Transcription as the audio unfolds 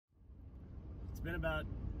been about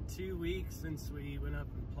 2 weeks since we went up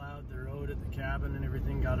and plowed the road at the cabin and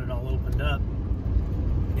everything, got it all opened up.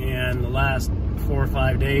 And the last 4 or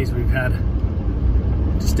 5 days we've had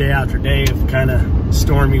just day after day of kind of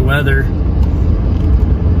stormy weather,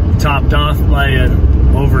 topped off by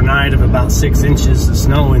an overnight of about 6 inches of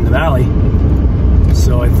snow in the valley.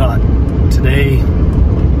 So I thought today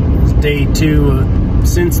is day 2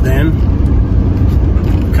 since then,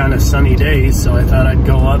 kind of sunny days, so I thought I'd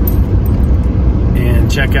go up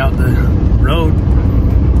and check out the road,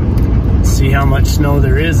 see how much snow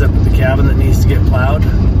there is up at the cabin that needs to get plowed.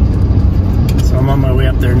 So I'm on my way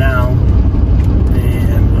up there now,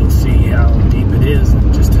 and we'll see how deep it is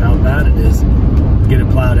and just how bad it is. Get it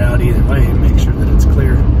plowed out either way and make sure that it's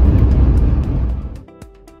clear.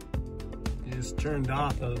 Just turned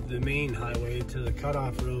off of the main highway to the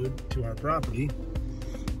cutoff road to our property,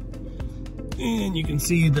 and you can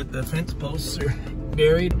see that the fence posts are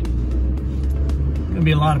buried. Gonna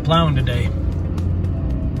be a lot of plowing today.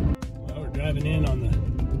 Well, we're driving in on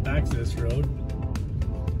the access road,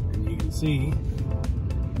 and you can see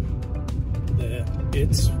that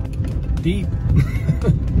it's deep.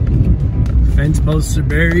 Fence posts are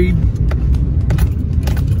buried.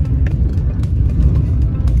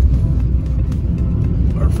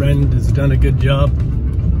 Our friend has done a good job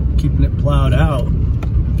keeping it plowed out,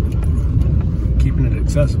 keeping it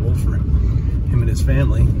accessible for him and his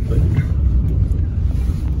family. But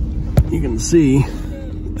you can see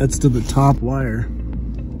that's to the top wire.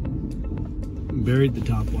 Buried the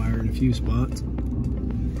top wire in a few spots.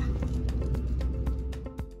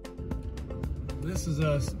 This is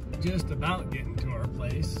us just about getting to our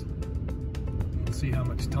place. You'll see how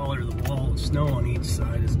much taller the wall of snow on each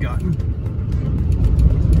side has gotten.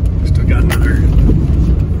 Still got another,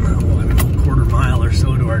 well, I don't know, quarter mile or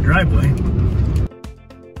so to our driveway.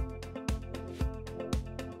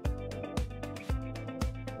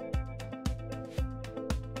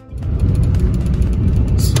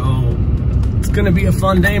 It's gonna be a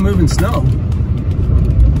fun day moving snow.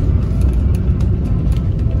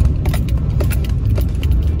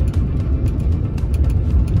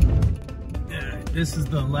 This is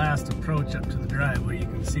the last approach up to the driveway. You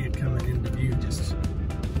can see it coming into view just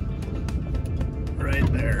right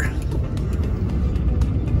there.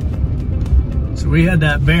 So we had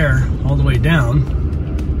that bear all the way down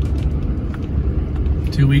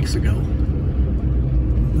 2 weeks ago.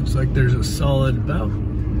 Looks like there's a solid about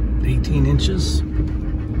 18 inches,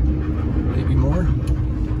 maybe more.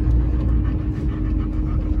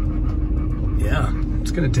 Yeah,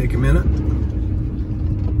 it's gonna take a minute.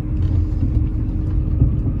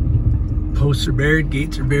 Posts are buried,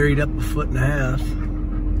 gates are buried up 1.5 feet.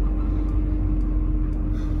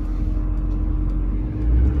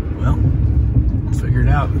 Well, we'll figure it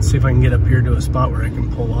out. Let's see if I can get up here to a spot where I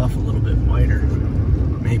can pull off a little bit wider,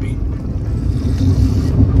 maybe.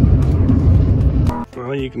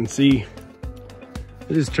 Well, you can see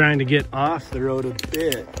it is trying to get off the road a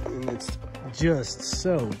bit, and it's just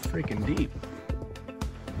so freaking deep.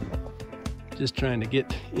 Just trying to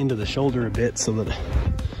get into the shoulder a bit so that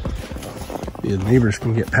the neighbors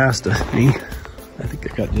can get past me. I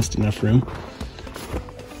think I got just enough room.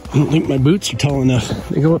 I don't think my boots are tall enough.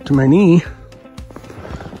 They go up to my knee.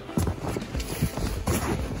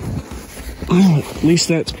 Well, at least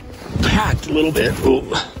that's packed a little bit.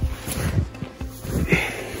 Ooh.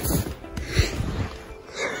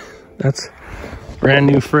 That's brand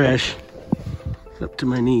new fresh. It's up to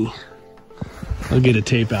my knee. I'll get a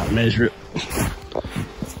tape out and measure it.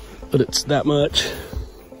 But it's that much.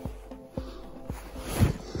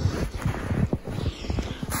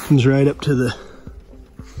 Comes right up to the,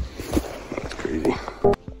 that's crazy.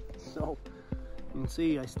 So you can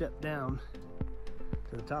see I stepped down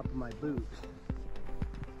to the top of my boot.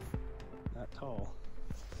 That tall.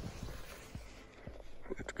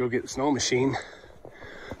 I have to go get the snow machine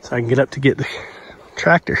so I can get up to get the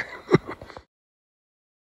tractor.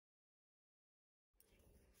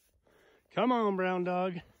 Come on, brown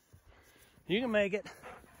dog. You can make it.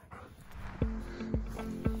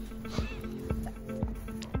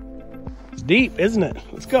 It's deep, isn't it?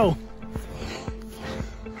 Let's go.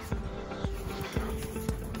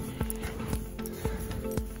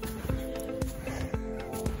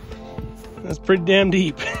 That's pretty damn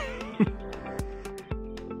deep.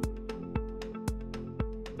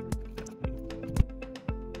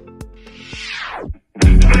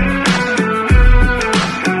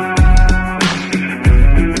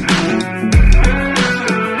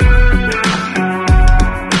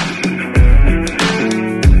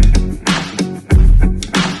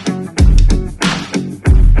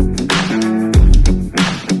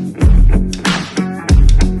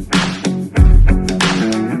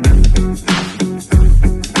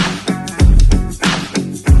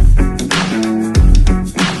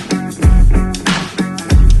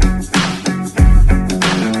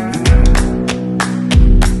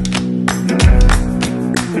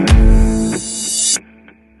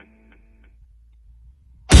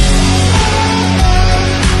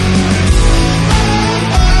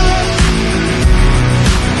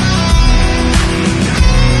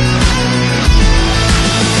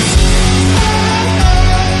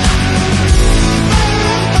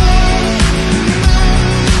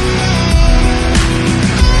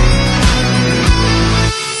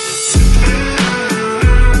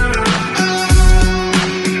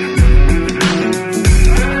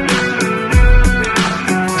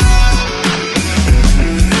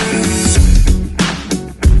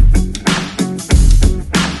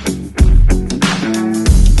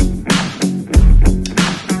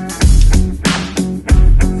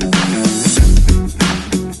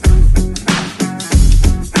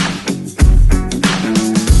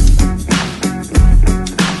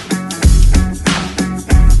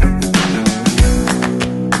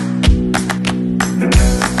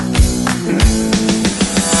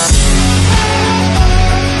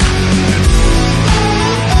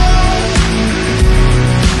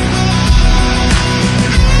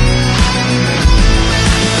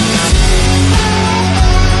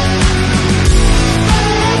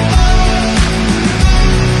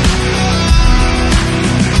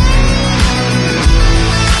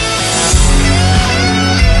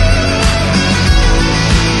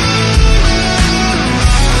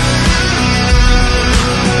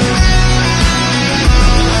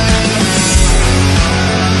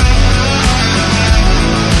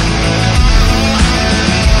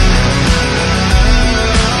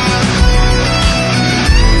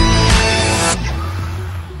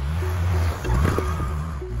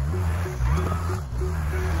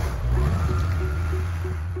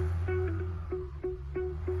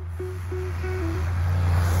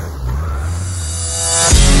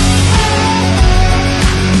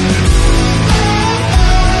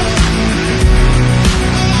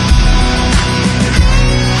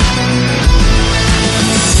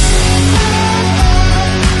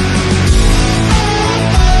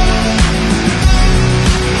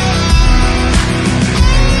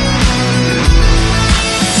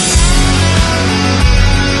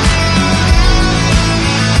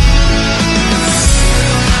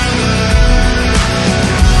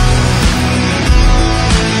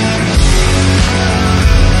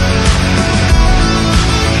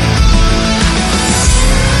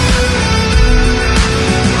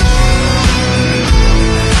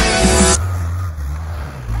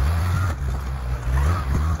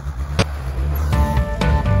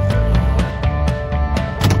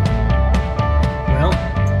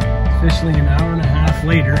 officially an hour and a half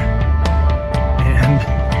later, and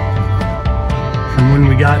from when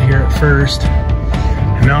we got here at first,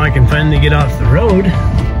 and now I can finally get off the road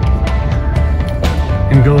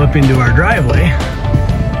and go up into our driveway.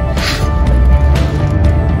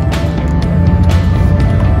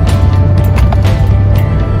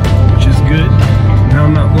 Which is good. Now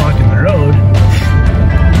I'm not blocking the road.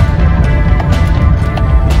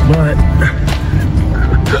 But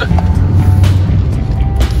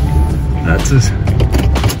that's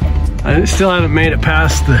I still haven't made it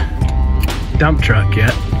past the dump truck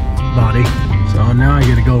yet, body. So now I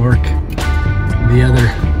gotta go work the other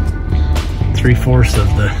 3/4 of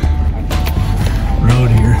the road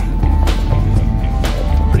here.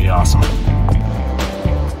 Pretty awesome.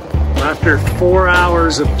 After 4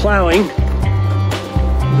 hours of plowing,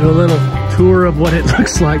 do a little tour of what it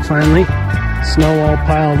looks like finally. Snow all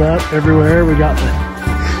piled up everywhere. We got the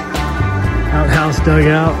outhouse dug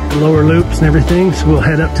out, lower loops and everything. So we'll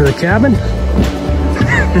head up to the cabin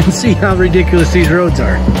and see how ridiculous these roads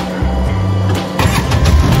are.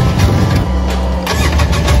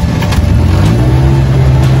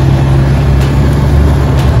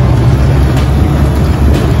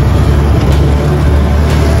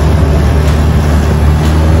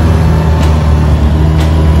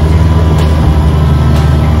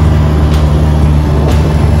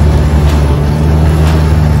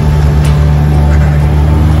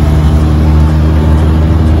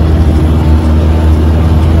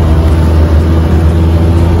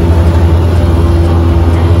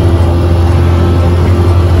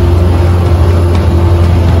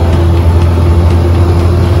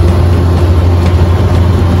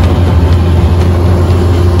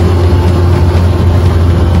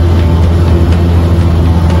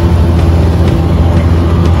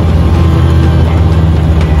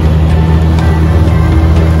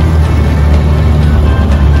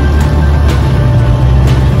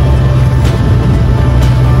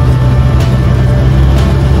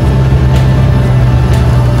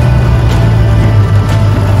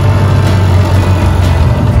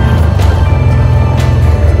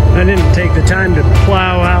 I didn't take the time to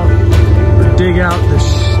plow out or dig out the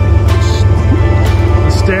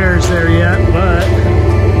stairs there yet, but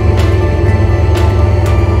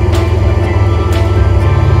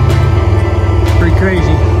pretty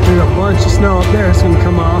crazy. There's a bunch of snow up there. It's going to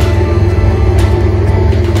come off.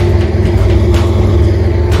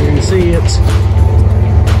 You can see it's